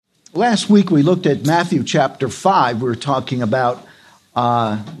Last week we looked at Matthew chapter 5. We were talking about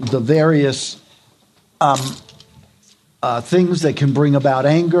the various things that can bring about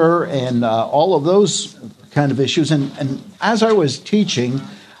anger and all of those kind of issues. And as I was teaching,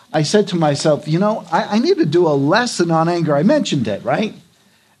 I said to myself, I need to do a lesson on anger. I mentioned it, right?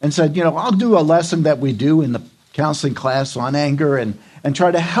 And said, I'll do a lesson that we do in the counseling class on anger and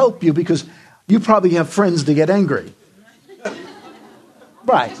try to help you because you probably have friends that get angry.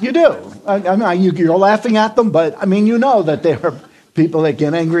 Right, you do. I mean, you're laughing at them, but you know that there are people that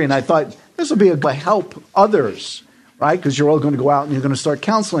get angry. And I thought this will be to help others, right? Because you're all going to go out and you're going to start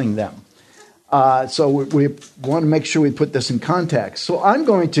counseling them. So we want to make sure we put this in context. So I'm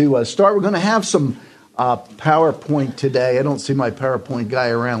going to start. We're going to have some PowerPoint today. I don't see my PowerPoint guy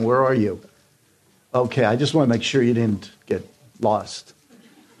around. Where are you? Okay, I just want to make sure you didn't get lost.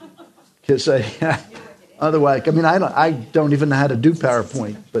 Because otherwise, I don't even know how to do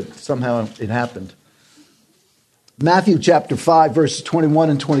PowerPoint, but somehow it happened. Matthew chapter 5, verses 21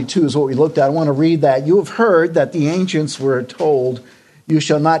 and 22 is what we looked at. I want to read that. You have heard that the ancients were told, you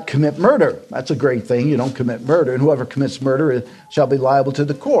shall not commit murder. That's a great thing. You don't commit murder. And whoever commits murder shall be liable to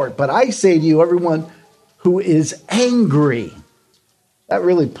the court. But I say to you, everyone who is angry, that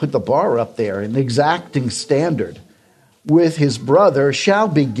really put the bar up there, an exacting standard, with his brother shall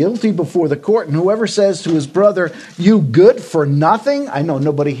be guilty before the court. And whoever says to his brother, you good for nothing, I know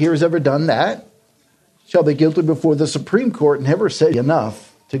nobody here has ever done that, shall be guilty before the Supreme Court and never say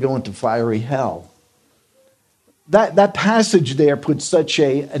enough to go into fiery hell. That passage there puts such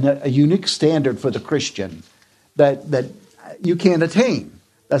a unique standard for the Christian that you can't attain.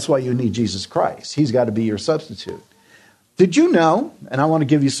 That's why you need Jesus Christ. He's got to be your substitute. Did you know, and I want to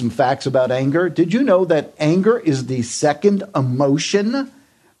give you some facts about anger, did you know that anger is the second emotion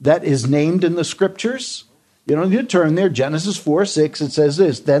that is named in the scriptures? You don't need to turn there. Genesis 4:6, it says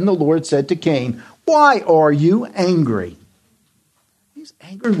this, then the Lord said to Cain, why are you angry? He's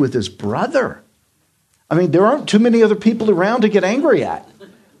angry with his brother. There aren't too many other people around to get angry at,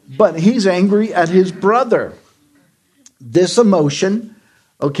 but he's angry at his brother. This emotion,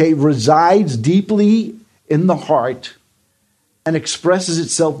 resides deeply in the heart and expresses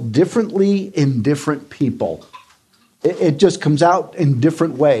itself differently in different people. It just comes out in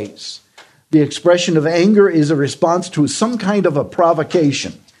different ways. The expression of anger is a response to some kind of a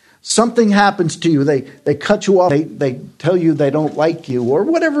provocation. Something happens to you. They cut you off. They tell you they don't like you or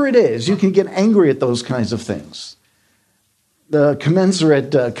whatever it is. You can get angry at those kinds of things. The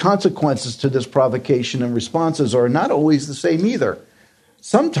commensurate consequences to this provocation and responses are not always the same either.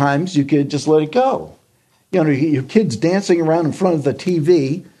 Sometimes you could just let it go. Your kids dancing around in front of the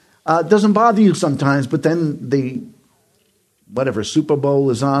TV doesn't bother you sometimes, but then whatever Super Bowl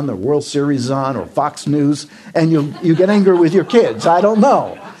is on, the World Series is on, or Fox News, and you get angry with your kids. I don't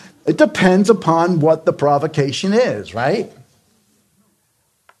know. It depends upon what the provocation is, right?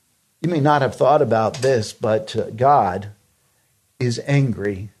 You may not have thought about this, but God is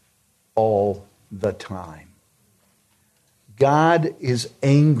angry all the time. God is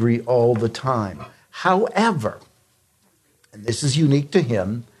angry all the time. However, and this is unique to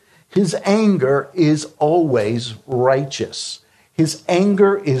him, his anger is always righteous. His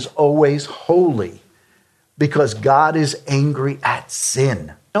anger is always holy because God is angry at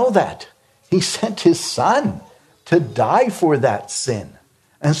sin. Know that. He sent his son to die for that sin.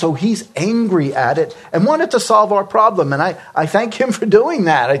 And so he's angry at it and wanted to solve our problem. And I thank him for doing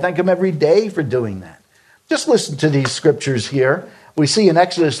that. I thank him every day for doing that. Just listen to these scriptures here. We see in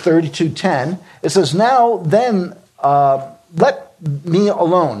Exodus 32:10, it says, now then, let me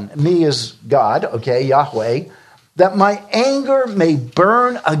alone. Me is God, Yahweh, that my anger may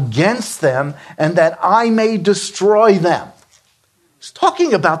burn against them and that I may destroy them. He's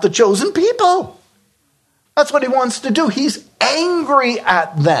talking about the chosen people. That's what he wants to do. He's angry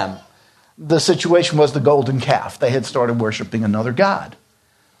at them. The situation was the golden calf. They had started worshiping another god.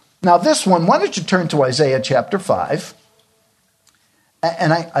 Now this one, why don't you turn to Isaiah chapter 5?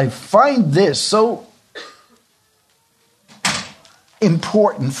 And I find this so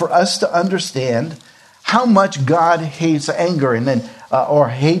important for us to understand how much God hates anger or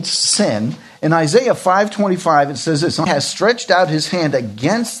hates sin. In Isaiah 5:25, it says this, he has stretched out his hand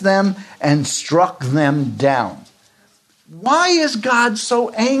against them and struck them down. Why is God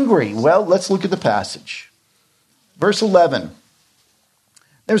so angry? Well, let's look at the passage. Verse 11.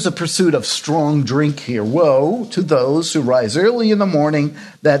 There's a pursuit of strong drink here. Woe to those who rise early in the morning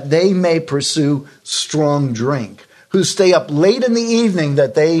that they may pursue strong drink, who stay up late in the evening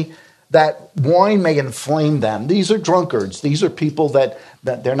that wine may inflame them. These are drunkards. These are people that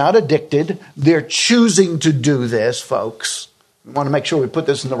they're not addicted. They're choosing to do this, folks. We want to make sure we put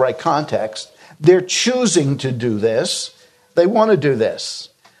this in the right context. They're choosing to do this. They want to do this.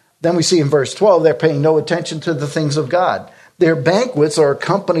 Then we see in verse 12, they're paying no attention to the things of God. Their banquets are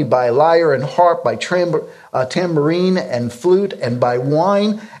accompanied by lyre and harp, by tambourine and flute, and by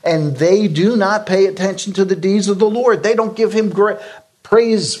wine, and they do not pay attention to the deeds of the Lord. They don't give him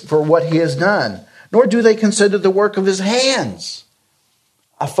praise for what he has done, nor do they consider the work of his hands.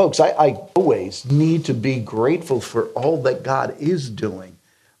 Folks, I always need to be grateful for all that God is doing.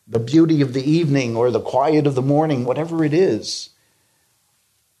 The beauty of the evening or the quiet of the morning, whatever it is.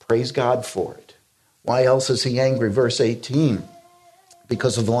 Praise God for it. Why else is he angry? Verse 18,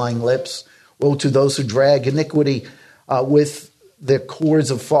 because of lying lips. Woe to those who drag iniquity with the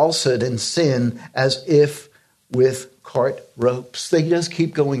cords of falsehood and sin as if with cart ropes. They just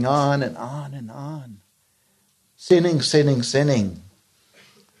keep going on and on and on. Sinning, sinning, sinning.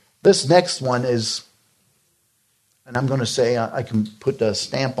 This next one is, and I'm going to say I can put a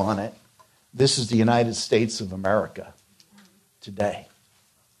stamp on it. This is the United States of America today.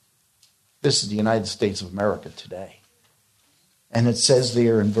 This is the United States of America today. And it says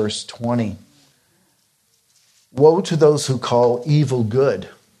there in verse 20, woe to those who call evil good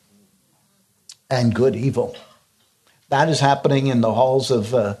and good evil. That is happening in the halls of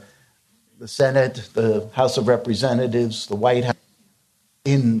the Senate, the House of Representatives, the White House,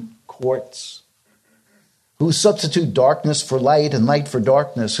 in courts. Who substitute darkness for light and light for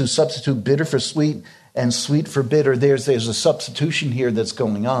darkness, who substitute bitter for sweet and sweet for bitter. There's a substitution here that's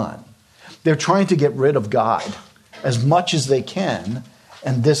going on. They're trying to get rid of God as much as they can,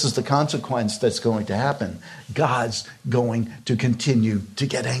 and this is the consequence that's going to happen. God's going to continue to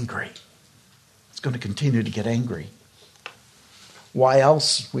get angry. It's going to continue to get angry. Why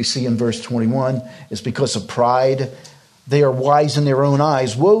else? We see in verse 21, it's because of pride. They are wise in their own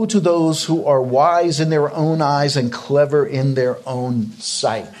eyes. Woe to those who are wise in their own eyes and clever in their own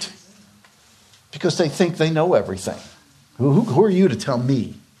sight. Because they think they know everything. Who are you to tell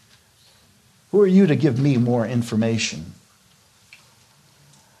me? Who are you to give me more information?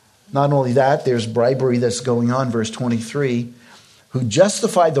 Not only that, there's bribery that's going on, verse 23, who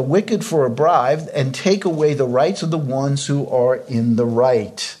justify the wicked for a bribe and take away the rights of the ones who are in the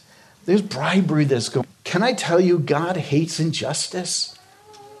right. There's bribery that's going on. Can I tell you, God hates injustice?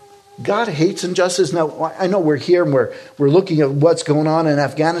 God hates injustice. Now, I know we're here and we're looking at what's going on in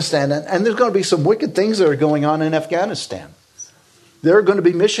Afghanistan, and there's going to be some wicked things that are going on in Afghanistan. There are going to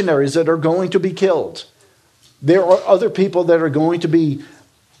be missionaries that are going to be killed. There are other people that are going to be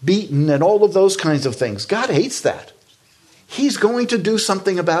beaten and all of those kinds of things. God hates that. He's going to do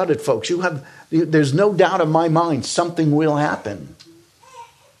something about it, folks. There's no doubt in my mind something will happen.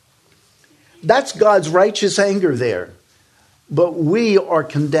 That's God's righteous anger there. But we are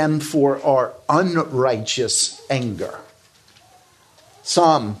condemned for our unrighteous anger.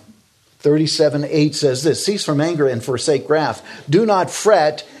 Psalm 37:8 says this, cease from anger and forsake wrath. Do not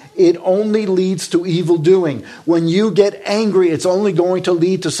fret. It only leads to evil doing. When you get angry, it's only going to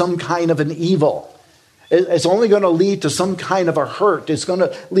lead to some kind of an evil. It's only going to lead to some kind of a hurt. It's going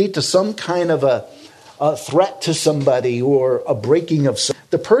to lead to some kind of a threat to somebody or a breaking of something.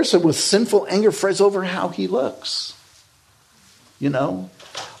 The person with sinful anger frets over how he looks,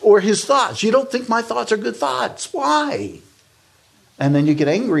 or his thoughts. You don't think my thoughts are good thoughts. Why? And then you get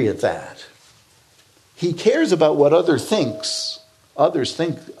angry at that. He cares about what others think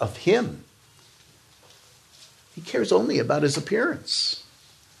of him. He cares only about his appearance.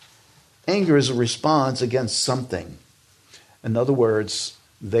 Anger is a response against something. In other words,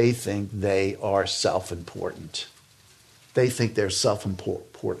 they think they are self-important. They think they're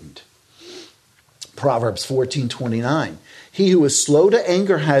self-important. Proverbs 14:29. He who is slow to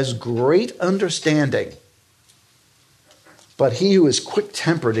anger has great understanding, but he who is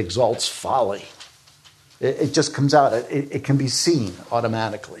quick-tempered exalts folly. It just comes out. It can be seen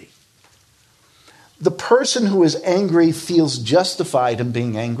automatically. The person who is angry feels justified in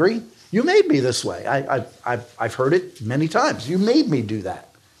being angry. You made me this way. I've heard it many times. You made me do that.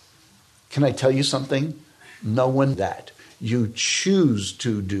 Can I tell you something? No one that. You choose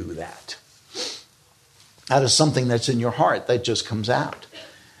to do that. That is something that's in your heart that just comes out.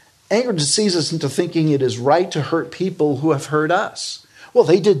 Anger deceives us into thinking it is right to hurt people who have hurt us. Well,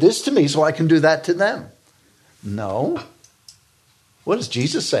 they did this to me, so I can do that to them. No. What does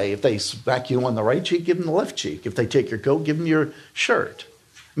Jesus say? If they smack you on the right cheek, give them the left cheek. If they take your coat, give them your shirt.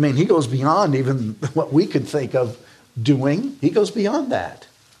 I mean, he goes beyond even what we could think of doing. He goes beyond that.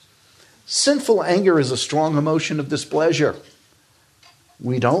 Sinful anger is a strong emotion of displeasure.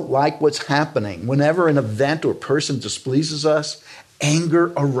 We don't like what's happening. Whenever an event or person displeases us,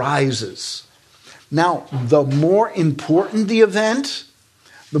 anger arises. Now, the more important the event,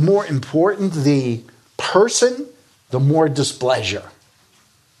 the more important the person, the more displeasure.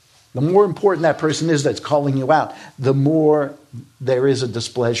 The more important that person is that's calling you out, the more there is a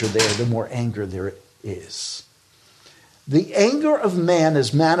displeasure there, the more anger there is. The anger of man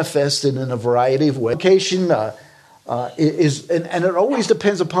is manifested in a variety of ways. Provocation and it always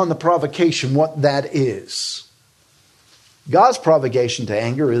depends upon the provocation, what that is. God's provocation to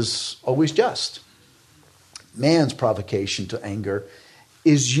anger is always just. Man's provocation to anger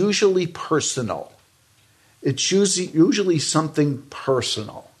is usually personal. It's usually something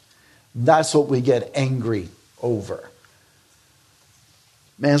personal. That's what we get angry over.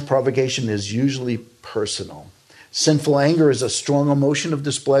 Man's provocation is usually personal. Sinful anger is a strong emotion of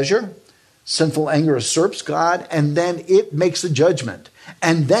displeasure. Sinful anger usurps God, and then it makes a judgment.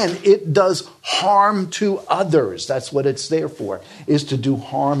 And then it does harm to others. That's what it's there for, is to do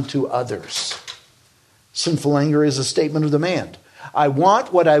harm to others. Sinful anger is a statement of demand. I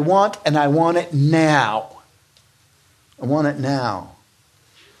want what I want, and I want it now. I want it now.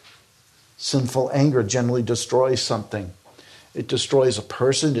 Sinful anger generally destroys something. It destroys a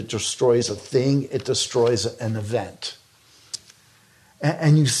person, it destroys a thing, it destroys an event.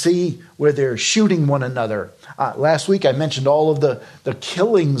 And you see where they're shooting one another. Last week I mentioned all of the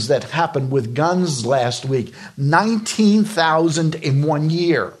killings that happened with guns last week. 19,000 in 1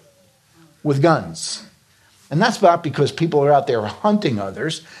 year with guns. And that's not because people are out there hunting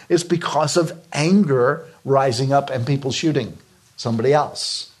others. It's because of anger rising up and people shooting somebody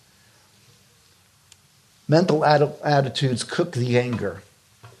else. Mental attitudes cook the anger.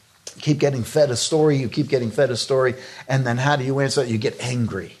 You keep getting fed a story, and then how do you answer it? You get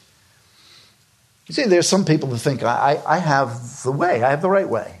angry. You see, there's some people that think, I have the way, I have the right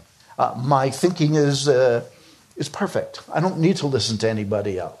way. My thinking is perfect. I don't need to listen to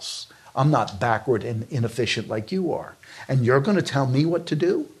anybody else. I'm not backward and inefficient like you are. And you're going to tell me what to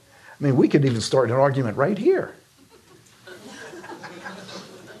do? I mean, we could even start an argument right here.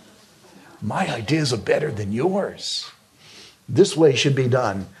 My ideas are better than yours. This way should be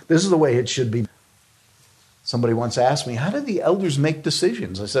done. This is the way it should be. Somebody once asked me, how did the elders make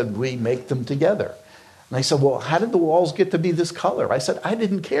decisions? I said, we make them together. And I said, well, how did the walls get to be this color? I said, I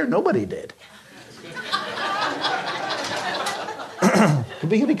didn't care. Nobody did. Could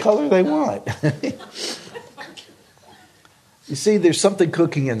be any color they want. You see, there's something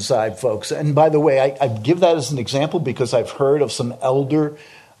cooking inside, folks. And by the way, I give that as an example because I've heard of some elder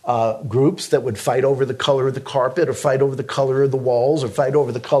groups that would fight over the color of the carpet or fight over the color of the walls or fight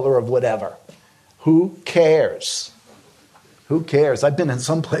over the color of whatever. Who cares? Who cares? I've been in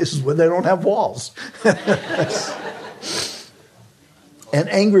some places where they don't have walls. An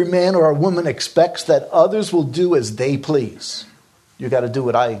angry man or a woman expects that others will do as they please. You got to do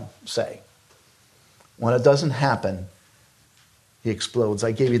what I say. When it doesn't happen, he explodes.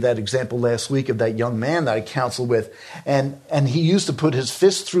 I gave you that example last week of that young man that I counseled with. And he used to put his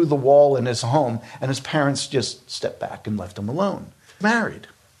fist through the wall in his home, and his parents just stepped back and left him alone. Married.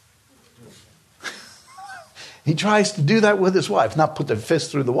 He tries to do that with his wife, not put the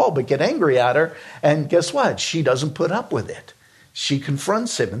fist through the wall, but get angry at her. And guess what? She doesn't put up with it. She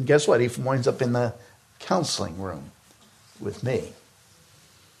confronts him. And guess what? He winds up in the counseling room with me.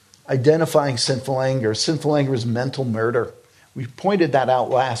 Identifying sinful anger. Sinful anger is mental murder. We pointed that out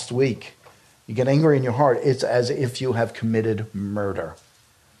last week. You get angry in your heart, it's as if you have committed murder.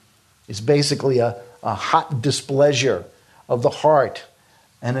 It's basically a hot displeasure of the heart.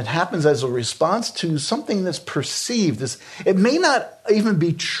 And it happens as a response to something that's perceived. It may not even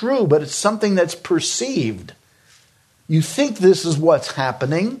be true, but it's something that's perceived. You think this is what's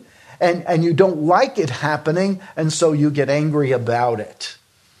happening, and you don't like it happening, and so you get angry about it.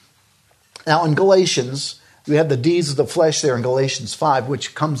 Now in Galatians, we have the deeds of the flesh there in Galatians 5,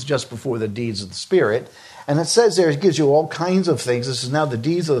 which comes just before the deeds of the Spirit. And it says there, it gives you all kinds of things. This is now the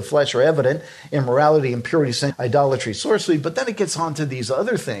deeds of the flesh are evident: immorality, impurity, sin, idolatry, sorcery. But then it gets on to these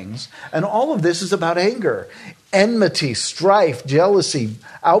other things. And all of this is about anger. Enmity, strife, jealousy,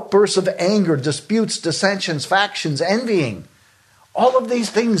 outbursts of anger, disputes, dissensions, factions, envying. All of these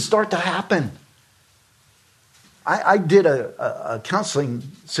things start to happen. I did a counseling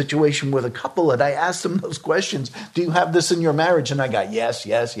situation with a couple, and I asked them those questions. Do you have this in your marriage? And I got yes,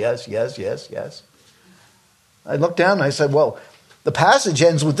 yes, yes, yes, yes, yes. I looked down and I said, well, the passage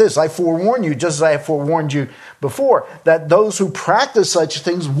ends with this: I forewarn you, just as I have forewarned you before, that those who practice such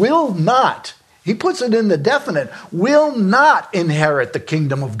things will not, he puts it in the definite, will not inherit the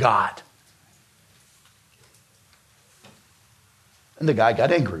kingdom of God. And the guy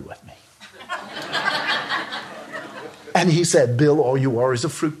got angry with me. And he said, Bill, all you are is a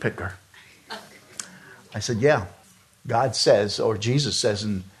fruit picker. I said, yeah. God says, or Jesus says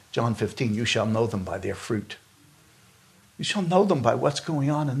in John 15, you shall know them by their fruit. You shall know them by what's going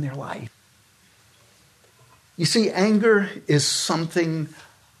on in their life. You see, anger is something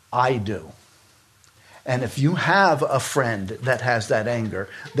I do. And if you have a friend that has that anger,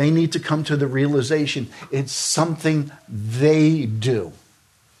 they need to come to the realization it's something they do.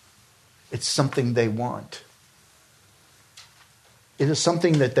 It's something they want. It is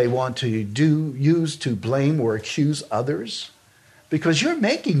something that they want to use to blame or accuse others. Because you're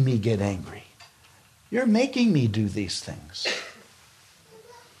making me get angry. You're making me do these things.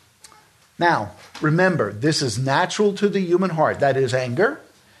 Now, remember, this is natural to the human heart. That is anger.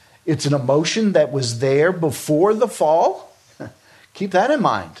 It's an emotion that was there before the fall. Keep that in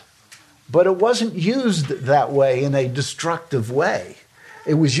mind. But it wasn't used that way in a destructive way.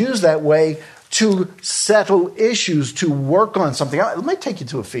 It was used that way to settle issues, to work on something. Let me take you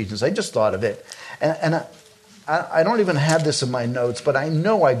to Ephesians. I just thought of it. And I don't even have this in my notes, but I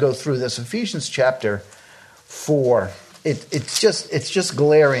know I go through this. Ephesians chapter 4. It's just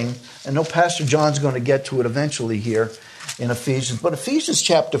glaring. I know Pastor John's going to get to it eventually here in Ephesians. But Ephesians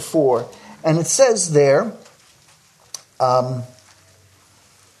chapter 4, and it says there,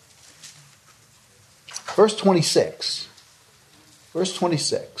 verse 26. Verse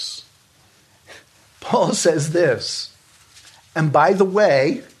 26. Paul says this, and by the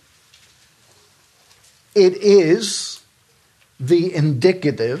way, it is the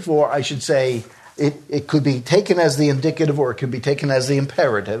indicative, or I should say, it could be taken as the indicative or it could be taken as the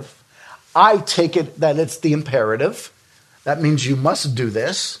imperative. I take it that it's the imperative. That means you must do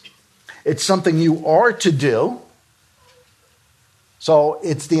this. It's something you are to do. So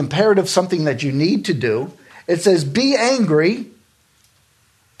it's the imperative, something that you need to do. It says, be angry,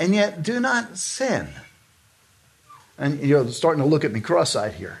 and yet do not sin. And you're starting to look at me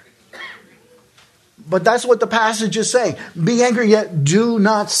cross-eyed here. But that's what the passage is saying. Be angry, yet do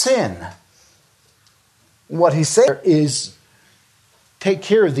not sin. What he's saying is take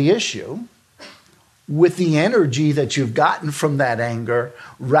care of the issue with the energy that you've gotten from that anger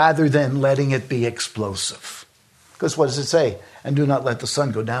rather than letting it be explosive. Because what does it say? And do not let the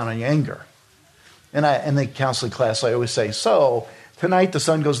sun go down on your anger. And in the counseling class, I always say, so tonight the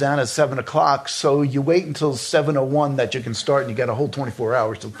sun goes down at 7 o'clock, so you wait until 7:01 that you can start and you get a whole 24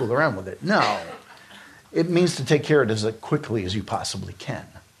 hours to fool around with it. No. It means to take care of it as quickly as you possibly can.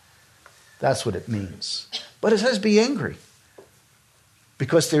 That's what it means. But it says be angry.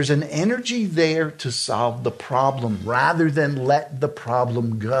 Because there's an energy there to solve the problem rather than let the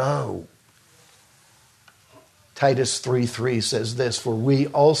problem go. Titus 3:3 says this, for we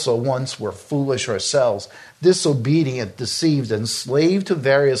also once were foolish ourselves, disobedient, deceived, enslaved to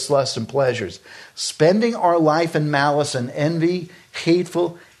various lusts and pleasures, spending our life in malice and envy,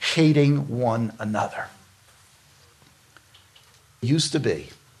 hateful, hating one another. Used to be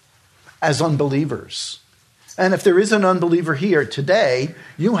as unbelievers. And if there is an unbeliever here today,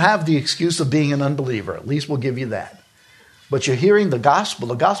 you have the excuse of being an unbeliever. At least we'll give you that. But you're hearing the gospel.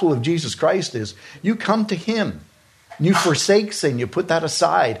 The gospel of Jesus Christ is you come to him. You forsake sin. You put that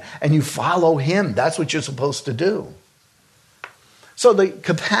aside and you follow him. That's what you're supposed to do. So the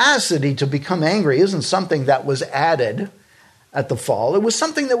capacity to become angry isn't something that was added at the fall. It was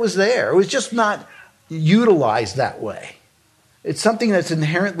something that was there. It was just not utilized that way. It's something that's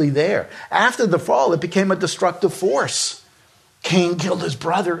inherently there. After the fall, it became a destructive force. Cain killed his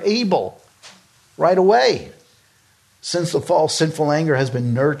brother Abel right away. Since the fall, sinful anger has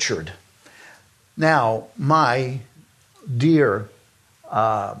been nurtured. Now, my dear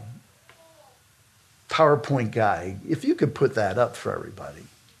PowerPoint guy, if you could put that up for everybody.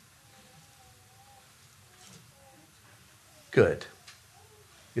 Good.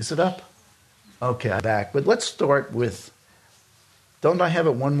 Is it up? Okay, I'm back. But let's start with, don't I have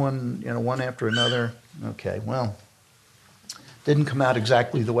it one after another? Okay, well, didn't come out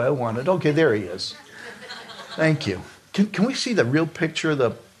exactly the way I wanted. Okay, there he is. Thank you. Can we see the real picture,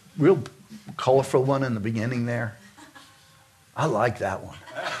 the real colorful one in the beginning there? I like that one.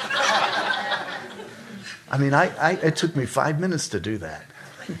 I mean, it took me 5 minutes to do that.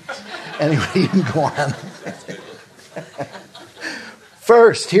 Anyway, you can go on.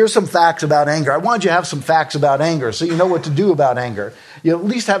 First, here's some facts about anger. I wanted you to have some facts about anger so you know what to do about anger. You at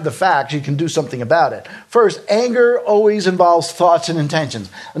least have the facts, you can do something about it. First, anger always involves thoughts and intentions.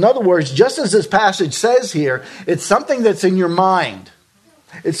 In other words, just as this passage says here, it's something that's in your mind.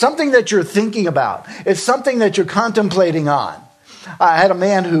 It's something that you're thinking about. It's something that you're contemplating on. I had a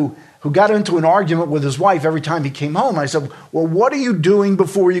man who got into an argument with his wife every time he came home. I said, well, what are you doing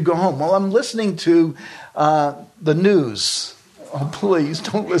before you go home? Well, I'm listening to the news Oh, please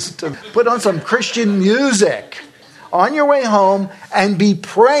don't listen to me. Put on some Christian music on your way home and be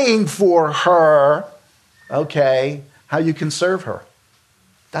praying for her, okay, how you can serve her.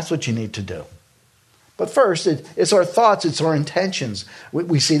 That's what you need to do. But first, it's our thoughts, it's our intentions.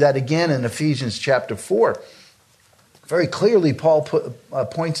 We see that again in Ephesians chapter 4. Very clearly, Paul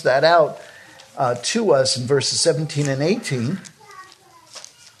points that out to us in verses 17 and 18.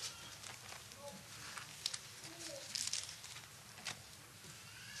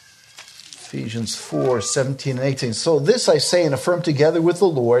 Ephesians 4, 17 and 18. So this I say and affirm together with the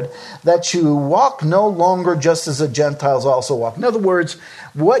Lord, that you walk no longer just as the Gentiles also walk. In other words,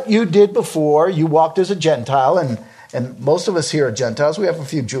 what you did before, you walked as a Gentile, and most of us here are Gentiles. We have a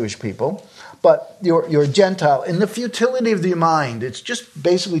few Jewish people. But you're a Gentile. In the futility of the mind, it's just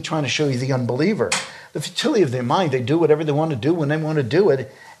basically trying to show you the unbeliever. The futility of their mind, they do whatever they want to do when they want to do it,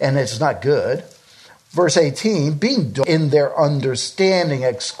 and it's not good. Verse 18, being in their understanding,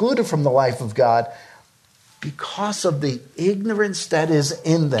 excluded from the life of God because of the ignorance that is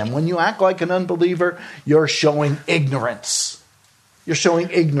in them. When you act like an unbeliever, you're showing ignorance. You're showing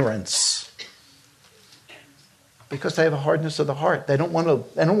ignorance. Because they have a hardness of the heart. They don't want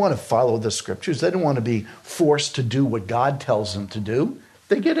to follow the scriptures. They don't want to be forced to do what God tells them to do.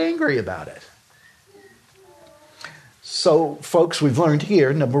 They get angry about it. So, folks, we've learned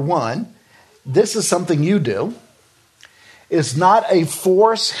here, number one, this is something you do. It's not a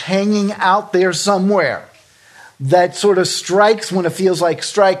force hanging out there somewhere that sort of strikes when it feels like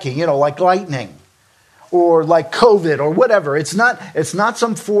striking, like lightning or like COVID or whatever. It's not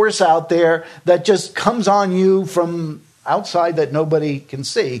some force out there that just comes on you from outside that nobody can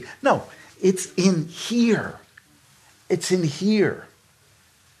see. No, it's in here. It's in here.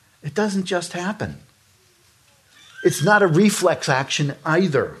 It doesn't just happen. It's not a reflex action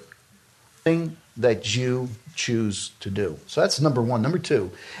either. Thing that you choose to do. So that's number one. Number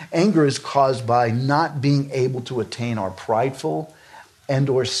two, anger is caused by not being able to attain our prideful and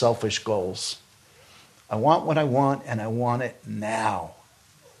or selfish goals. I want what I want, and I want it now.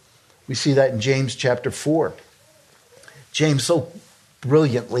 We see that in James chapter 4. James so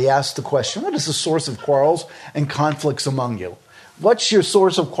brilliantly asked the question, what is the source of quarrels and conflicts among you? What's your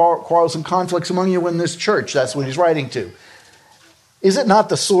source of quarrels and conflicts among you in this church? That's what he's writing to. Is it not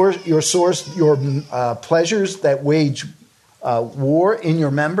your pleasures that wage war in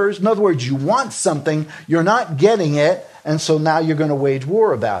your members? In other words, you want something, you're not getting it, and so now you're going to wage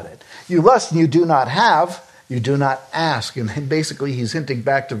war about it. You lust and you do not have, you do not ask. And basically he's hinting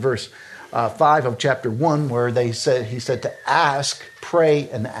back to verse 5 of chapter 1 where he said to ask, pray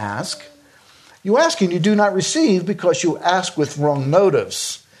and ask. You ask and you do not receive because you ask with wrong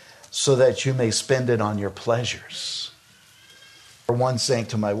motives so that you may spend it on your pleasures. One saying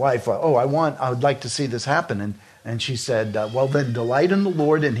to my wife, I would like to see this happen. And she said, well, then delight in the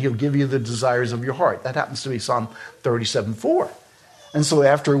Lord and he'll give you the desires of your heart. That happens to be Psalm 37:4. And so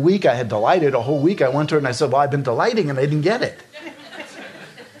after a week, I had delighted a whole week. I went to her and I said, well, I've been delighting and I didn't get it.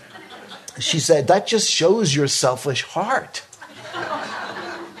 She said, that just shows your selfish heart.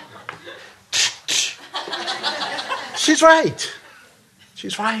 She's right.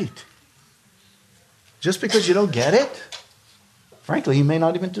 She's right. Just because you don't get it, frankly, you may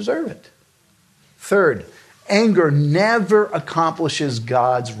not even deserve it. Third, anger never accomplishes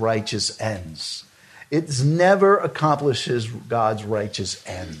God's righteous ends. It never accomplishes God's righteous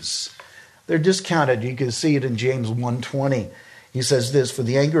ends. They're discounted. You can see it in James 1:20. He says this, for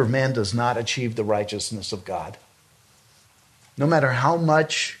the anger of man does not achieve the righteousness of God. No matter how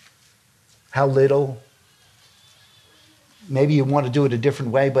much, how little, maybe you want to do it a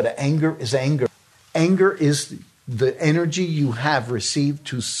different way, but anger is anger. Anger is the energy you have received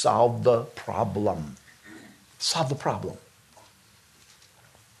to solve the problem. Solve the problem.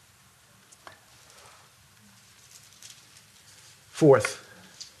 Fourth,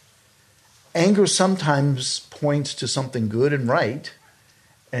 anger sometimes points to something good and right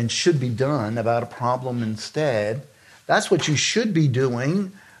and should be done about a problem instead. That's what you should be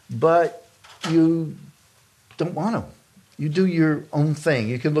doing, but you don't want to. You do your own thing.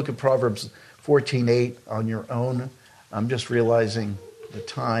 You can look at Proverbs 14:8 on your own. I'm just realizing the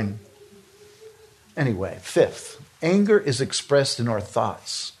time. Anyway, fifth, anger is expressed in our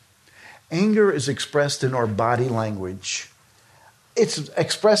thoughts. Anger is expressed in our body language. It's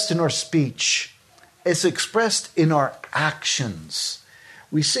expressed in our speech. It's expressed in our actions.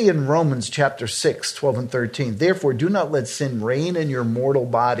 We see in Romans chapter 6, 12 and 13, therefore do not let sin reign in your mortal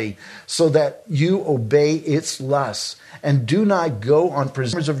body so that you obey its lusts. And do not go on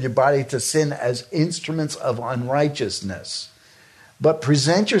prisoners of your body to sin as instruments of unrighteousness, But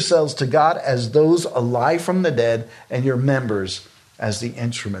present yourselves to God as those alive from the dead, and your members as the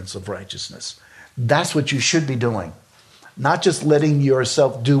instruments of righteousness. That's what you should be doing. Not just letting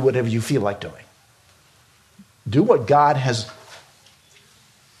yourself do whatever you feel like doing. Do what God has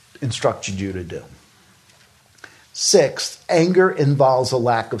instructed you to do. Sixth, anger involves a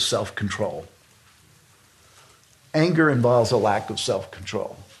lack of self-control. Anger involves a lack of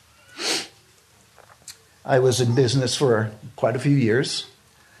self-control. I was in business for quite a few years,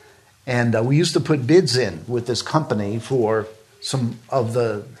 and we used to put bids in with this company for some of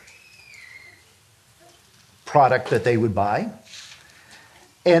the product that they would buy.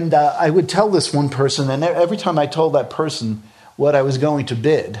 And I would tell this one person, and every time I told that person what I was going to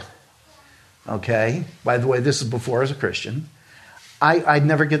bid, okay, by the way, this is before I was a Christian, I'd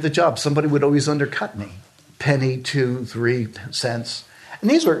never get the job. Somebody would always undercut me. Penny, 2, 3 cents. And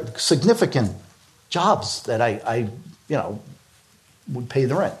these were significant jobs that I would pay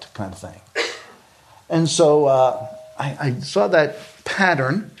the rent kind of thing. And so I saw that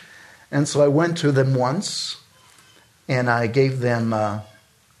pattern, and so I went to them once, and I gave them a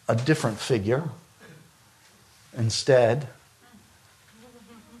different figure instead.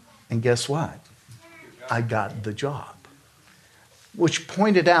 And guess what? I got the job. Which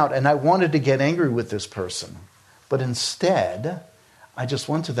pointed out, and I wanted to get angry with this person, but instead, I just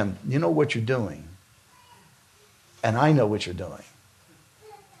went to them, you know what you're doing, and I know what you're doing.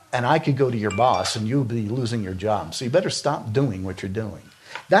 And I could go to your boss and you'll be losing your job. So you better stop doing what you're doing.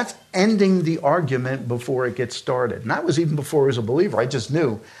 That's ending the argument before it gets started. And that was even before I was a believer. I just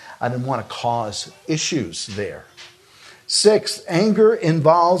knew I didn't want to cause issues there. Sixth, anger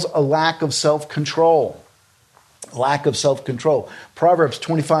involves a lack of self-control. Lack of self-control. Proverbs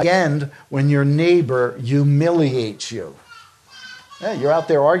 25, end when your neighbor humiliates you. Yeah, you're out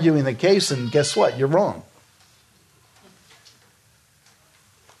there arguing the case, and guess what? You're wrong.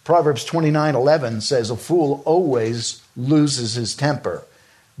 Proverbs 29:11 says, a fool always loses his temper,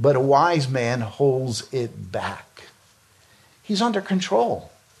 but a wise man holds it back. He's under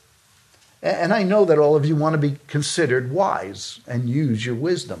control. And I know that all of you want to be considered wise and use your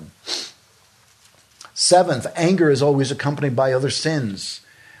wisdom. Seventh, anger is always accompanied by other sins.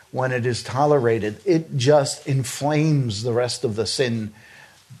 When it is tolerated, it just inflames the rest of the sin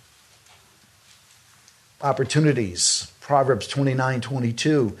opportunities. Proverbs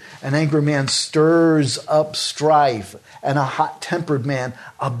 29:22, an angry man stirs up strife, and a hot-tempered man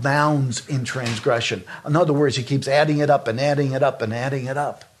abounds in transgression. In other words, he keeps adding it up and adding it up and adding it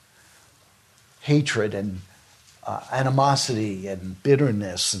up. Hatred and animosity and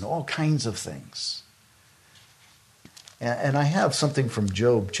bitterness and all kinds of things. And I have something from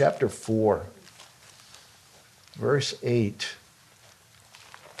Job chapter 4, verse 8.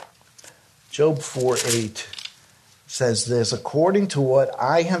 Job 4:8 says this, according to what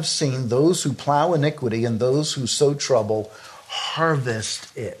I have seen, those who plow iniquity and those who sow trouble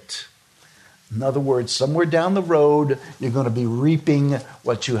harvest it. In other words, somewhere down the road, you're going to be reaping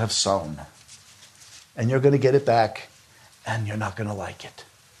what you have sown. And you're going to get it back, and you're not going to like it.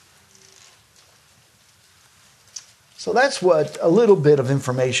 So that's what a little bit of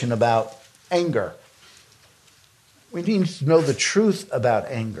information about anger. We need to know the truth about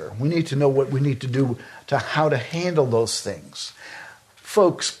anger. We need to know what we need to do to how to handle those things.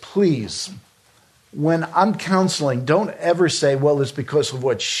 Folks, please, when I'm counseling, don't ever say, well, it's because of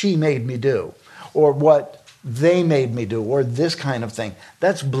what she made me do, or what they made me do, or this kind of thing.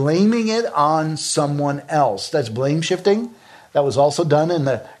 That's blaming it on someone else. That's blame shifting. That was also done in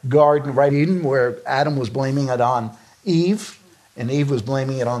the Garden of Eden, where Adam was blaming it on Eve, and Eve was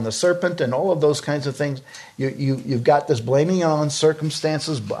blaming it on the serpent, and all of those kinds of things. You've got this blaming it on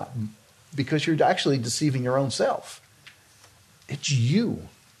circumstances because you're actually deceiving your own self. It's you.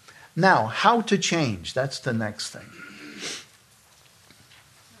 Now, how to change? That's the next thing.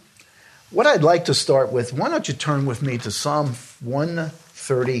 What I'd like to start with, why don't you turn with me to Psalm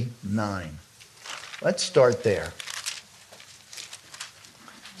 139. Let's start there.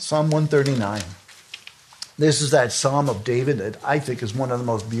 Psalm 139. This is that Psalm of David that I think is one of the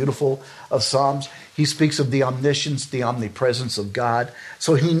most beautiful of Psalms. He speaks of the omniscience, the omnipresence of God.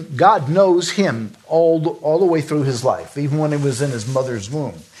 So God knows him all the way through his life, even when he was in his mother's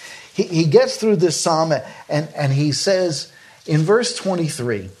womb. He gets through this Psalm and he says in verse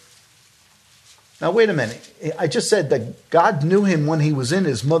 23, now wait a minute, I just said that God knew him when he was in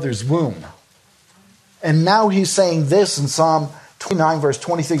his mother's womb. And now he's saying this in Psalm 29, verse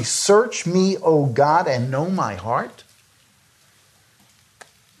 23, search me, O God, and know my heart.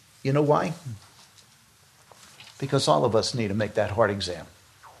 You know why? Because all of us need to make that heart exam.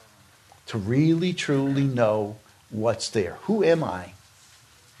 To really, truly know what's there. Who am I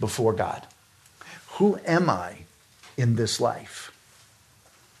before God? Who am I in this life?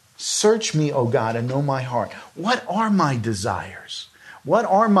 Search me, O God, and know my heart. What are my desires? What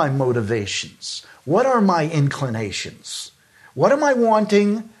are my motivations? What are my inclinations? What am I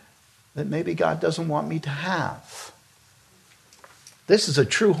wanting that maybe God doesn't want me to have? This is a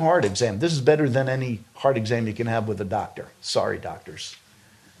true heart exam. This is better than any heart exam you can have with a doctor. Sorry, doctors.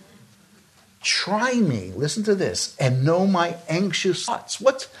 Try me, listen to this, and know my anxious thoughts.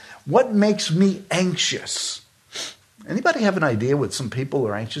 What makes me anxious? Anybody have an idea what some people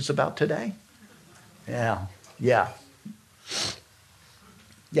are anxious about today? Yeah.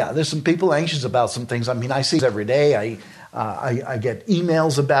 There's some people anxious about some things. I mean, I see it every day. I get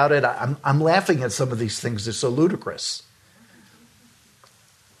emails about it. I'm laughing at some of these things. They're so ludicrous.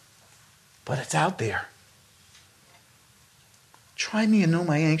 But it's out there. Try me and know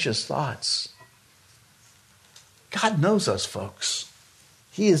my anxious thoughts. God knows us, folks.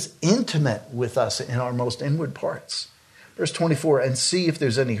 He is intimate with us in our most inward parts. Verse 24, and see if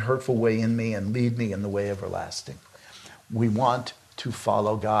there's any hurtful way in me and lead me in the way everlasting. We want to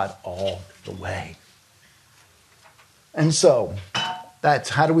follow God all the way. And so,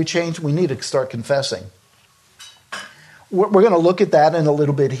 that's how do we change? We need to start confessing. We're going to look at that in a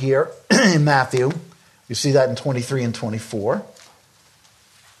little bit here in Matthew. You see that in 23 and 24.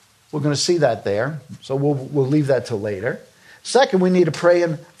 We're going to see that there. So we'll leave that till later. Second, we need to pray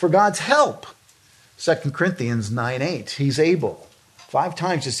for God's help. 2 Corinthians 9:8. He's able. 5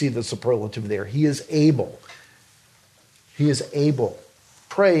 times you see the superlative there. He is able. He is able.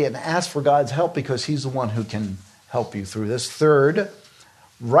 Pray and ask for God's help because he's the one who can help you through this. Third,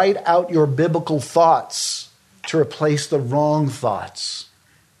 write out your biblical thoughts to replace the wrong thoughts.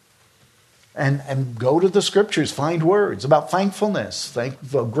 And go to the scriptures, find words about thankfulness,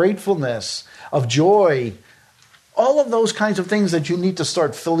 gratefulness, of joy, all of those kinds of things that you need to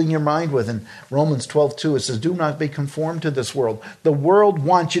start filling your mind with. In Romans 12:2, it says, do not be conformed to this world. The world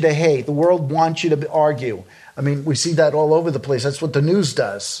wants you to hate. The world wants you to argue. I mean, we see that all over the place. That's what the news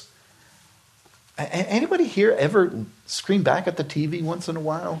does. Anybody here ever scream back at the TV once in a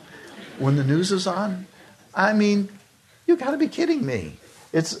while when the news is on? I mean, you got to be kidding me.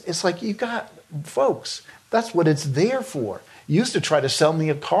 It's like you got, folks, that's what it's there for. It used to try to sell me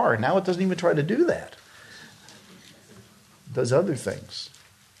a car. Now it doesn't even try to do that. It does other things.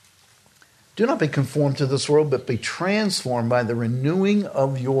 Do not be conformed to this world, but be transformed by the renewing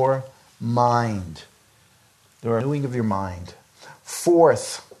of your mind. The renewing of your mind.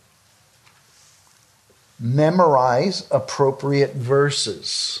 Fourth, memorize appropriate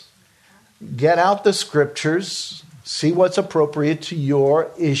verses. Get out the scriptures, see what's appropriate to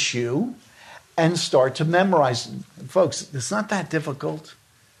your issue, and start to memorize. Folks, it's not that difficult.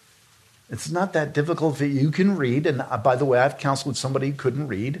 It's not that difficult that you can read. And by the way, I've counseled somebody who couldn't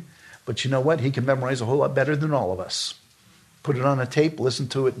read. But you know what? He can memorize a whole lot better than all of us. Put it on a tape, listen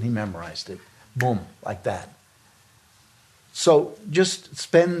to it, and he memorized it. Boom, like that. So just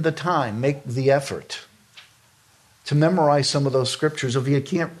spend the time, make the effort to memorize some of those scriptures. If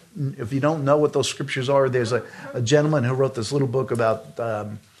you don't know what those scriptures are, there's a gentleman who wrote this little book about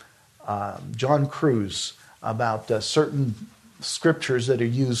John Cruz, about certain scriptures that are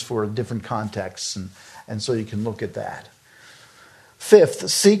used for different contexts, and so you can look at that. Fifth,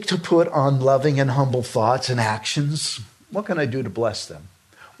 seek to put on loving and humble thoughts and actions. What can I do to bless them?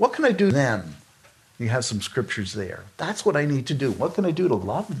 What can I do then? You have some scriptures there. That's what I need to do. What can I do to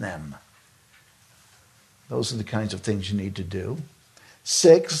love them? Those are the kinds of things you need to do.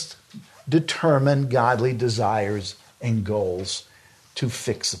 Sixth, determine godly desires and goals to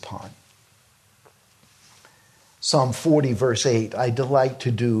fix upon. Psalm 40, verse 8, I delight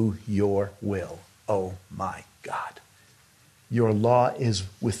to do your will, oh my God. Your law is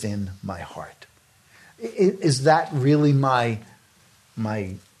within my heart. Is that really my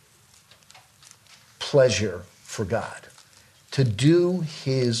pleasure for God? To do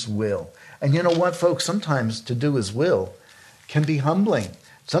his will. And you know what, folks? Sometimes to do his will can be humbling.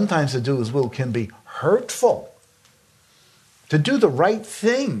 Sometimes to do his will can be hurtful. To do the right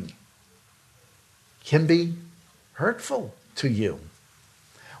thing can be hurtful to you.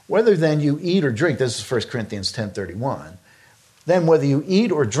 Whether then you eat or drink, this is 1 Corinthians 10:31, then whether you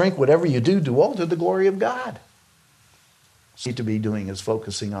eat or drink, whatever you do, do all to the glory of God. What you need to be doing is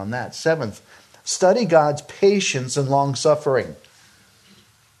focusing on that. Seventh, study God's patience and long-suffering.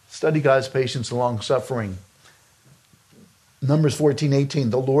 Study God's patience and long-suffering. Numbers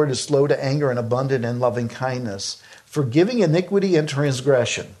 14:18, the Lord is slow to anger and abundant in loving kindness, forgiving iniquity and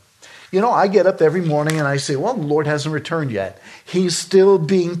transgression. You know, I get up every morning and I say, well, the Lord hasn't returned yet. He's still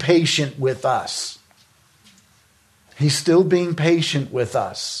being patient with us. He's still being patient with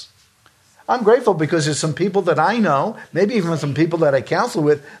us. I'm grateful because there's some people that I know, maybe even some people that I counsel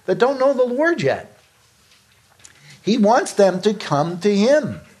with, that don't know the Lord yet. He wants them to come to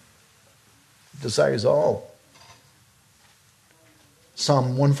Him. He desires all.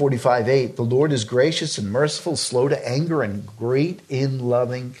 Psalm 145:8, the Lord is gracious and merciful, slow to anger, and great in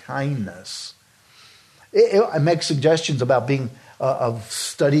loving kindness. I make suggestions about being of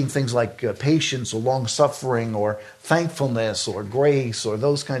studying things like patience or long suffering or thankfulness or grace or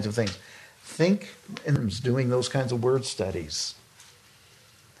those kinds of things. Think in doing those kinds of word studies.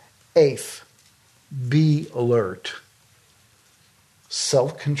 Eighth, be alert.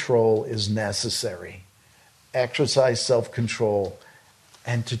 Self-control is necessary. Exercise self-control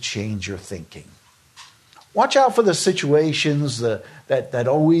and to change your thinking. Watch out for the situations that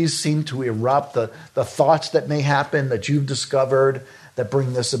always seem to erupt, the thoughts that may happen that you've discovered that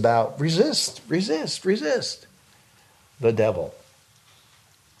bring this about. Resist the devil.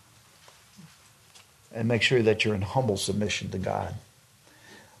 And make sure that you're in humble submission to God.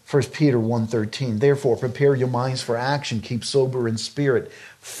 1 Peter 1:13, therefore prepare your minds for action, keep sober in spirit,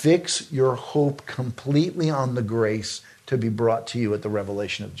 fix your hope completely on the grace to be brought to you at the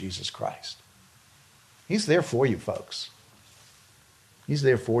revelation of Jesus Christ. He's there for you, folks. He's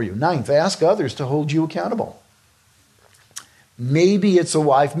there for you. Ninth, ask others to hold you accountable. Maybe it's a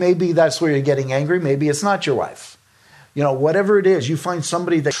wife. Maybe that's where you're getting angry. Maybe it's not your wife. Whatever it is, you find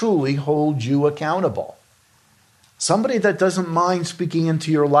somebody that truly holds you accountable. Somebody that doesn't mind speaking into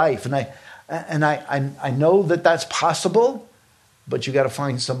your life. And I know that that's possible, but you got to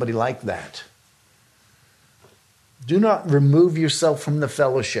find somebody like that. Do not remove yourself from the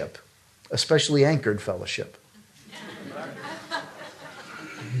fellowship, especially anchored fellowship.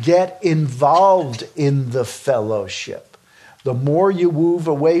 Get involved in the fellowship. The more you move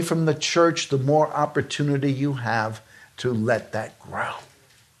away from the church, the more opportunity you have to let that grow.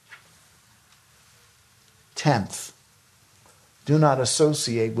 10th, do not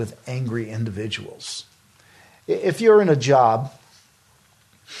associate with angry individuals. If you're in a job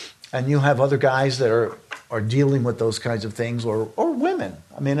and you have other guys that are dealing with those kinds of things, or women,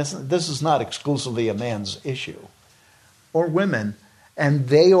 this is not exclusively a man's issue, or women, and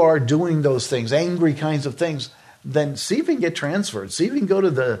they are doing those things, angry kinds of things, then see if you can get transferred. See if you can go to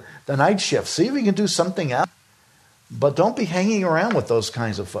the night shift. See if you can do something else. But don't be hanging around with those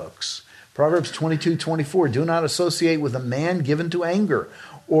kinds of folks. Proverbs 22:24, do not associate with a man given to anger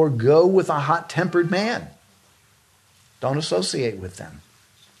or go with a hot-tempered man. Don't associate with them.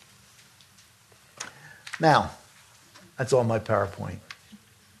 Now, that's all my PowerPoint.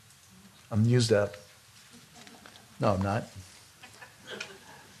 I'm used up. No, I'm not.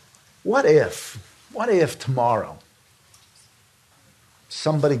 What if tomorrow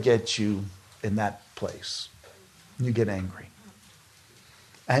somebody gets you in that place? You get angry.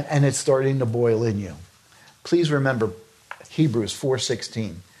 And it's starting to boil in you. Please remember Hebrews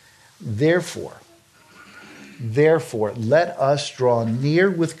 4:16. Therefore, let us draw near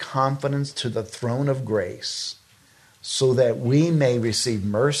with confidence to the throne of grace, so that we may receive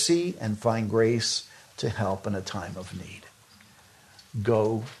mercy and find grace to help in a time of need.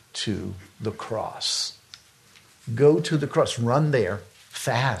 Go to the cross. Go to the cross. Run there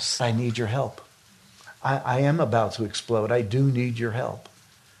fast. I need your help. I am about to explode. I do need your help.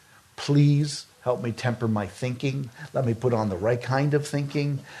 Please help me temper my thinking. Let me put on the right kind of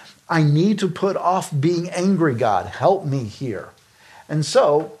thinking. I need to put off being angry, God. Help me here. And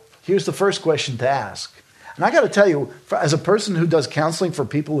so, here's the first question to ask. And I got to tell you, as a person who does counseling for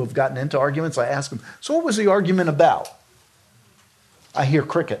people who've gotten into arguments, I ask them, so what was the argument about? I hear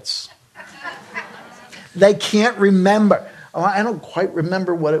crickets. They can't remember. Oh, I don't quite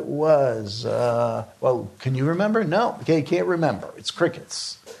remember what it was. Well, can you remember? No. Okay, you can't remember. It's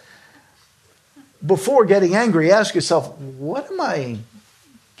crickets. Before getting angry, ask yourself, what am I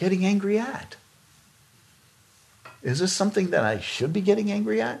getting angry at? Is this something that I should be getting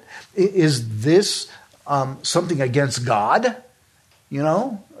angry at? Is this something against God,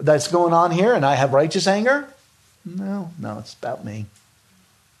 that's going on here and I have righteous anger? No, it's about me.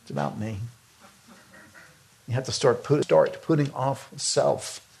 It's about me. You have to start putting off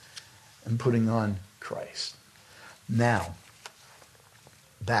self and putting on Christ. Now,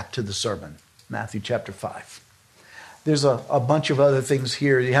 back to the sermon, Matthew chapter 5. There's a bunch of other things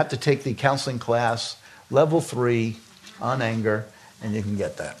here. You have to take the counseling class, level 3 on anger, and you can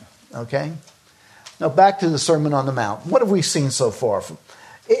get that. Okay? Now back to the Sermon on the Mount. What have we seen so far?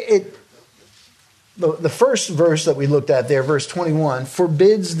 The first verse that we looked at there, verse 21,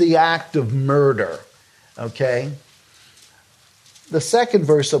 forbids the act of murder. Okay? The second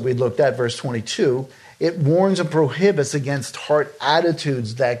verse that we looked at, verse 22, It warns and prohibits against heart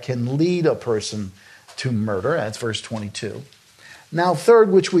attitudes that can lead a person to murder. That's verse 22. Now,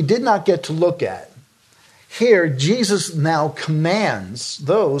 third, which we did not get to look at. Here, Jesus now commands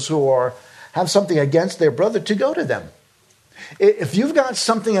those who have something against their brother to go to them. If you've got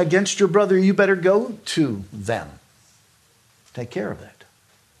something against your brother, you better go to them. Take care of it.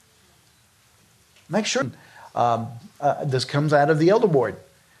 Make sure. This comes out of the elder board.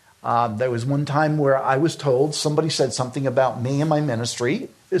 There was one time where I was told somebody said something about me and my ministry.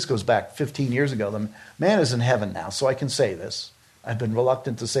 This goes back 15 years ago. The man is in heaven now, so I can say this. I've been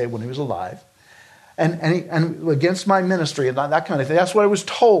reluctant to say it when he was alive. And against my ministry and that kind of thing. That's what I was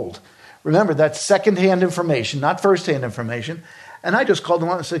told. Remember, that's second-hand information, not first-hand information. And I just called him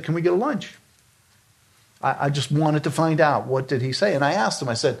out and said, can we get a lunch? I just wanted to find out, what did he say? And I asked him,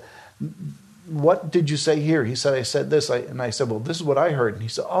 I said, what did you say here? He said, I said this. And I said, well, this is what I heard. And he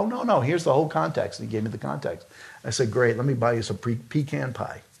said, oh, no, here's the whole context. And he gave me the context. I said, great, let me buy you some pecan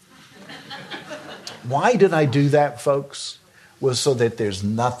pie. Why did I do that, folks? Was so that there's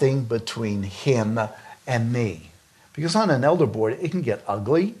nothing between him and me. Because on an elder board, it can get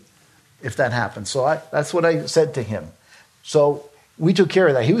ugly if that happens. So that's what I said to him. So we took care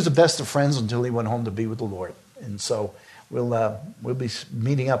of that. He was the best of friends until he went home to be with the Lord. And so we'll be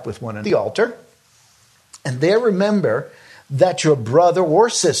meeting up with one at the altar. And there remember that your brother or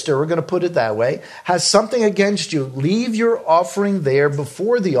sister, we're going to put it that way, has something against you. Leave your offering there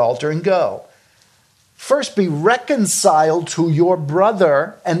before the altar and go. First be reconciled to your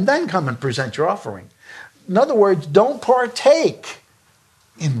brother and then come and present your offering. In other words, don't partake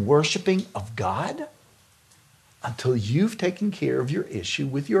in worshiping of God until you've taken care of your issue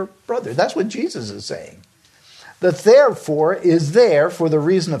with your brother. That's what Jesus is saying. The therefore is there for the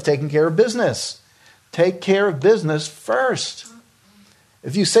reason of taking care of business. Take care of business first.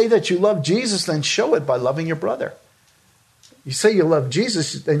 If you say that you love Jesus, then show it by loving your brother. You say you love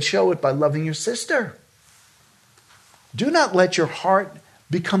Jesus, then show it by loving your sister. Do not let your heart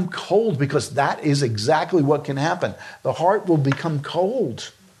become cold, because that is exactly what can happen. The heart will become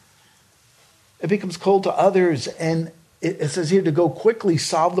cold. It becomes cold to others, and it says here to go quickly,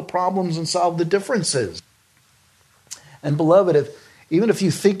 solve the problems and solve the differences. And beloved, even if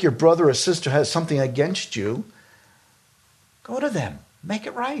you think your brother or sister has something against you, go to them. Make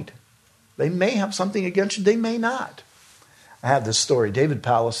it right. They may have something against you. They may not. I have this story. David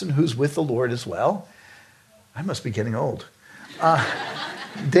Pallison, who's with the Lord as well. I must be getting old.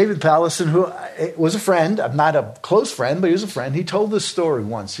 David Pallison, who was a friend, not a close friend, but he was a friend. He told this story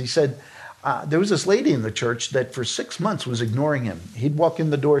once. He said there was this lady in the church that for 6 months was ignoring him. He'd walk in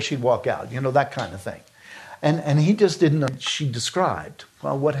the door, she'd walk out, that kind of thing. And he just didn't know what she described.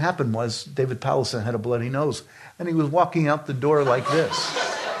 Well, what happened was David Pallison had a bloody nose, and he was walking out the door like this.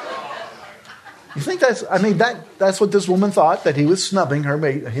 You think that's what this woman thought, that he was snubbing her,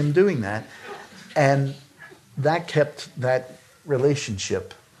 him doing that. And that kept that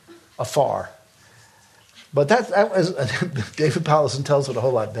relationship afar. But that was, David Pallison tells it a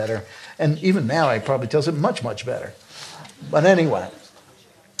whole lot better. And even now, he probably tells it much, much better. But anyway,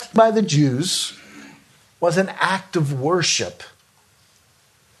 by the Jews was an act of worship.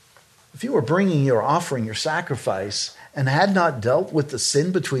 If you were bringing your offering, your sacrifice, and had not dealt with the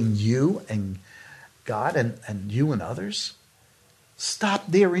sin between you and God and you and others, stop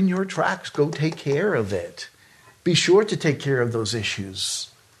there in your tracks. Go take care of it. Be sure to take care of those issues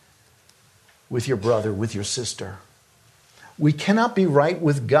with your brother, with your sister. We cannot be right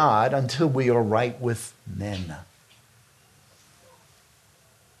with God until we are right with men.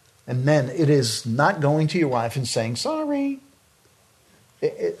 And men, it is not going to your wife and saying, sorry.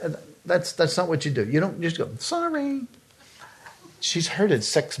 That's not what you do. You don't just go, sorry. She's heard it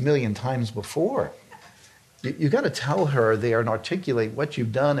 6 million times before. You got to tell her there and articulate what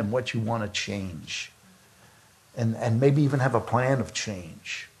you've done and what you want to change. And maybe even have a plan of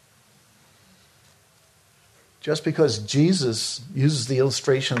change. Just because Jesus uses the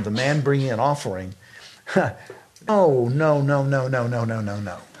illustration of the man bringing an offering, no.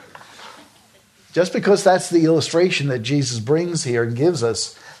 Just because that's the illustration that Jesus brings here and gives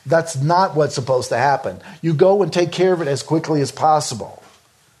us, that's not what's supposed to happen. You go and take care of it as quickly as possible.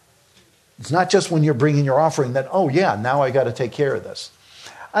 It's not just when you're bringing your offering that, oh yeah, now I got to take care of this.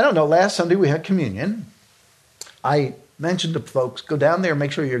 I don't know, last Sunday we had communion. I mentioned to folks, go down there and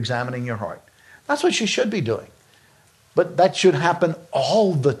make sure you're examining your heart. That's what you should be doing. But that should happen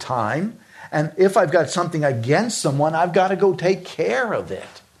all the time. And if I've got something against someone, I've got to go take care of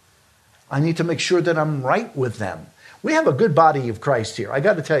it. I need to make sure that I'm right with them. We have a good body of Christ here. I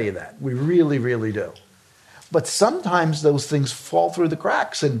got to tell you that. We really, really do. But sometimes those things fall through the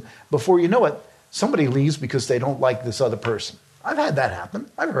cracks. And before you know it, Somebody leaves because they don't like this other person. I've had that happen.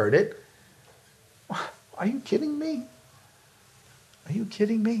 I've heard it. Are you kidding me? Are you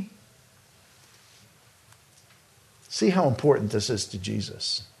kidding me? See how important this is to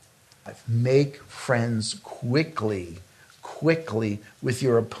Jesus. Make friends quickly with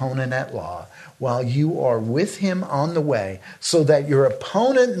your opponent at law while you are with him on the way, so that your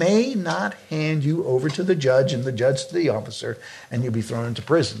opponent may not hand you over to the judge and the judge to the officer and you'll be thrown into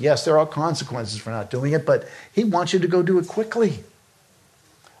prison. Yes, there are consequences for not doing it, but he wants you to go do it quickly.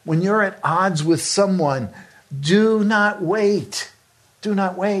 When you're at odds with someone, do not wait. Do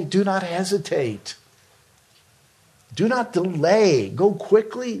not wait. Do not hesitate. Do not delay. Go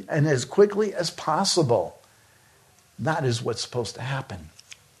quickly and as quickly as possible. That is what's supposed to happen.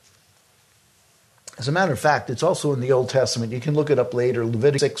 As a matter of fact, it's also in the Old Testament. You can look it up later.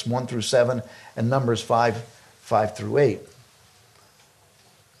 Leviticus 6, 1 through 7, and Numbers 5, 5 through 8.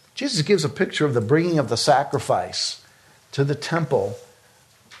 Jesus gives a picture of the bringing of the sacrifice to the temple.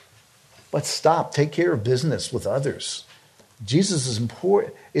 But stop. Take care of business with others. Jesus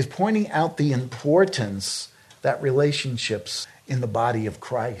is pointing out the importance that relationships in the body of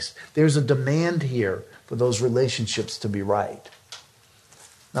Christ. There's a demand here for those relationships to be right.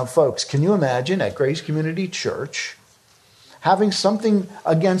 Now, folks, can you imagine at Grace Community Church having something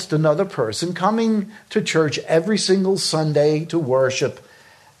against another person, coming to church every single Sunday to worship,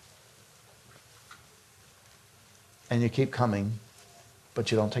 and you keep coming,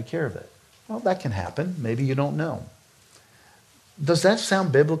 but you don't take care of it? Well, that can happen. Maybe you don't know. Does that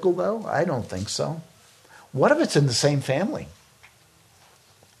sound biblical, though? I don't think so. What if it's in the same family?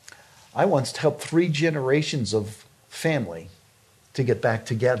 I once helped 3 generations of family to get back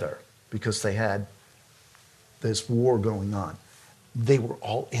together because they had this war going on. They were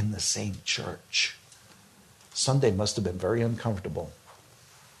all in the same church. Sunday must have been very uncomfortable.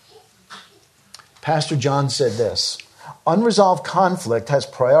 Pastor John said this: unresolved conflict has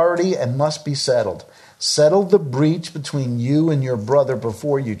priority and must be settled. Settle the breach between you and your brother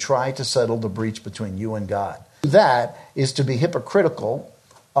before you try to settle the breach between you and God. That is to be hypocritical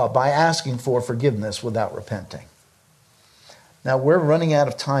by asking for forgiveness without repenting. Now, we're running out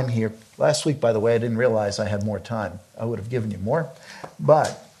of time here. Last week, by the way, I didn't realize I had more time. I would have given you more.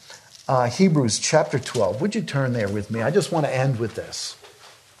 But Hebrews chapter 12, would you turn there with me? I just want to end with this.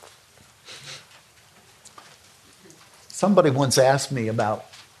 Somebody once asked me about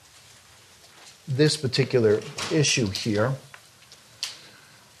this particular issue here.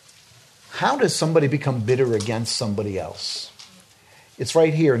 How does somebody become bitter against somebody else? It's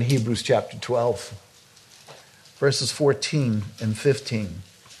right here in Hebrews chapter 12, verses 14 and 15.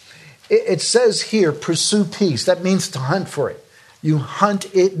 It says here, pursue peace. That means to hunt for it. You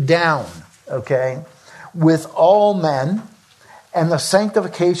hunt it down, okay, with all men, and the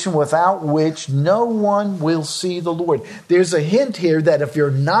sanctification without which no one will see the Lord. There's a hint here that if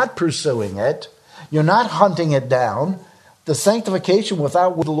you're not pursuing it, you're not hunting it down, the sanctification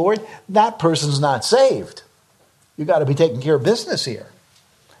without the Lord, that person's not saved. You've got to be taking care of business here.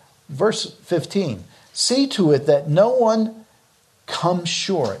 Verse 15, see to it that no one comes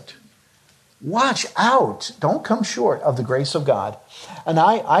short. Watch out. Don't come short of the grace of God. And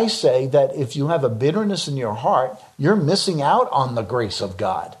I say that if you have a bitterness in your heart, you're missing out on the grace of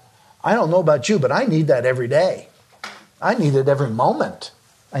God. I don't know about you, but I need that every day. I need it every moment.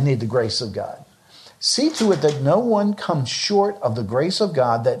 I need the grace of God. See to it that no one comes short of the grace of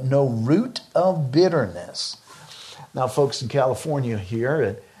God, that no root of bitterness. Now, folks in California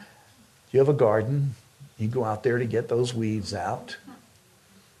here, you have a garden. You go out there to get those weeds out.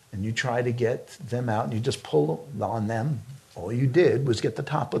 And you try to get them out, and you just pull on them. All you did was get the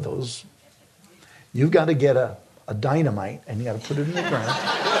top of those. You've got to get a dynamite, and you got to put it in the ground,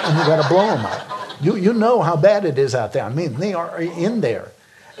 and you got to blow them out. You know how bad it is out there. I mean, they are in there,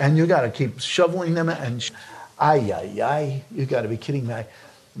 and you got to keep shoveling them. And you got to be kidding me.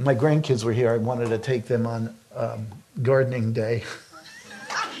 My grandkids were here. I wanted to take them on gardening day.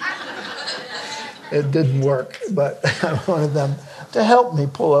 It didn't work, but I wanted them to help me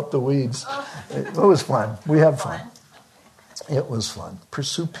pull up the weeds. It was fun. We had fun. It was fun.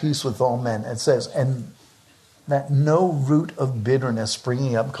 Pursue peace with all men. It says, and that no root of bitterness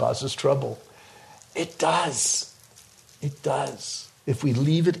springing up causes trouble. It does. It does. If we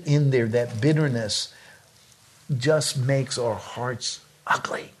leave it in there, that bitterness just makes our hearts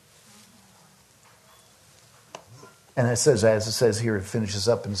ugly. And it says, as it says here, it finishes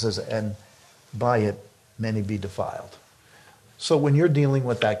up and it says, and by it many be defiled. So when you're dealing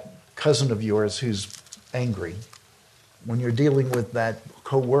with that cousin of yours who's angry, when you're dealing with that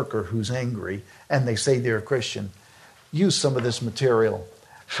coworker who's angry and they say they're a Christian, use some of this material.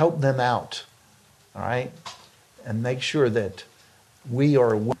 Help them out. all right? And make sure that we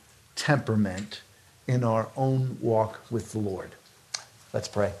are temperament in our own walk with the Lord. Let's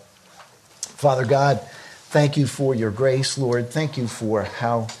pray. Father God, thank you for your grace, Lord. Thank you for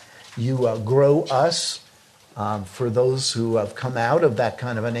how you grow us. For those who have come out of that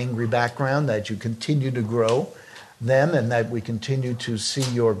kind of an angry background, that you continue to grow them and that we continue to see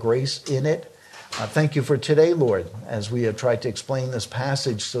your grace in it. Thank you for today, Lord, as we have tried to explain this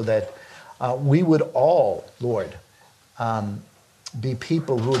passage so that we would all, Lord, be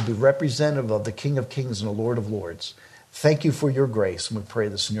people who would be representative of the King of Kings and the Lord of Lords. Thank you for your grace, and we pray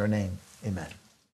this in your name. Amen.